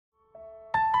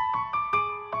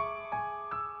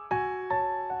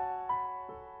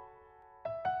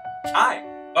Hi,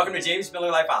 welcome to James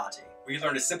Miller Lifeology, where you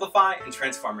learn to simplify and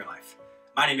transform your life.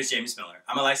 My name is James Miller.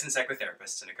 I'm a licensed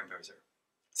psychotherapist and a composer.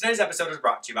 Today's episode is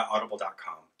brought to you by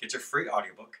audible.com. Get your free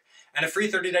audiobook and a free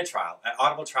 30-day trial at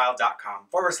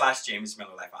audibletrial.com/James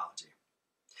Miller Lifeology.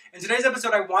 In today's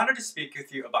episode, I wanted to speak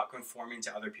with you about conforming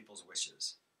to other people's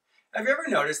wishes. Have you ever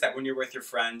noticed that when you're with your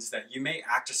friends that you may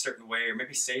act a certain way or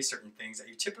maybe say certain things that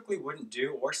you typically wouldn't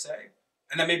do or say?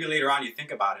 And then maybe later on you think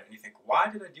about it and you think, why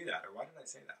did I do that? Or why did I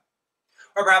say that?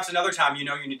 Or perhaps another time you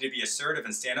know you need to be assertive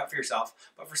and stand up for yourself,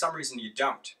 but for some reason you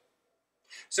don't.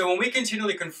 So when we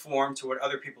continually conform to what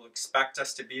other people expect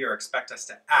us to be or expect us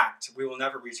to act, we will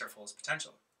never reach our fullest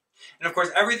potential. And of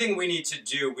course, everything we need to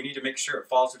do, we need to make sure it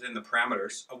falls within the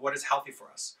parameters of what is healthy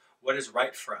for us, what is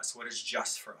right for us, what is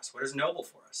just for us, what is noble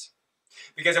for us.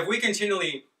 Because if we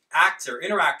continually act or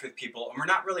interact with people and we're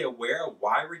not really aware of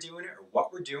why we're doing it or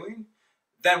what we're doing,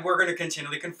 then we're going to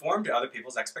continually conform to other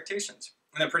people's expectations.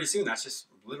 And then pretty soon that's just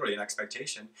literally an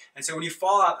expectation. And so when you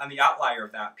fall out on the outlier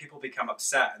of that, people become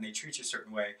upset and they treat you a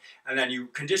certain way. And then you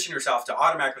condition yourself to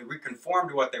automatically reconform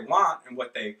to what they want and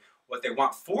what they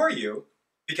want for you,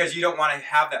 because you don't want to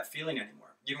have that feeling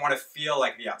anymore. You don't want to feel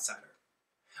like the outsider.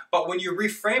 But when you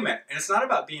reframe it, and it's not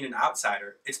about being an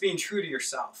outsider, it's being true to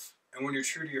yourself. And when you're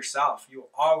true to yourself, you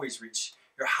will always reach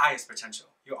your highest potential.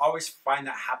 You'll always find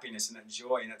that happiness and that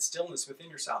joy and that stillness within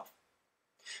yourself.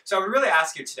 So I would really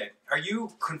ask you today, are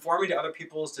you conforming to other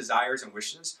people's desires and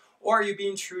wishes, or are you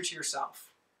being true to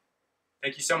yourself?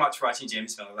 Thank you so much for watching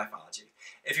James Miller Lifeology.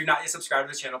 If you've not yet subscribed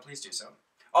to the channel, please do so.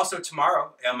 Also,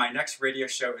 tomorrow, my next radio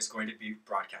show is going to be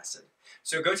broadcasted.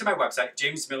 So go to my website,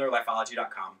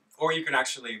 jamesmillerlifeology.com, or you can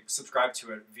actually subscribe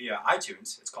to it via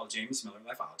iTunes. It's called James Miller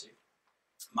Lifeology.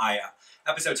 My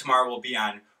episode tomorrow will be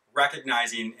on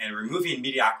recognizing and removing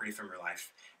mediocrity from your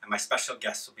life. And my special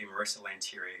guest will be Marissa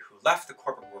Lantieri, who left the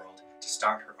corporate world to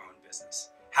start her own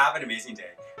business. Have an amazing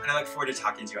day, and I look forward to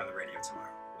talking to you on the radio tomorrow.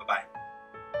 Bye-bye.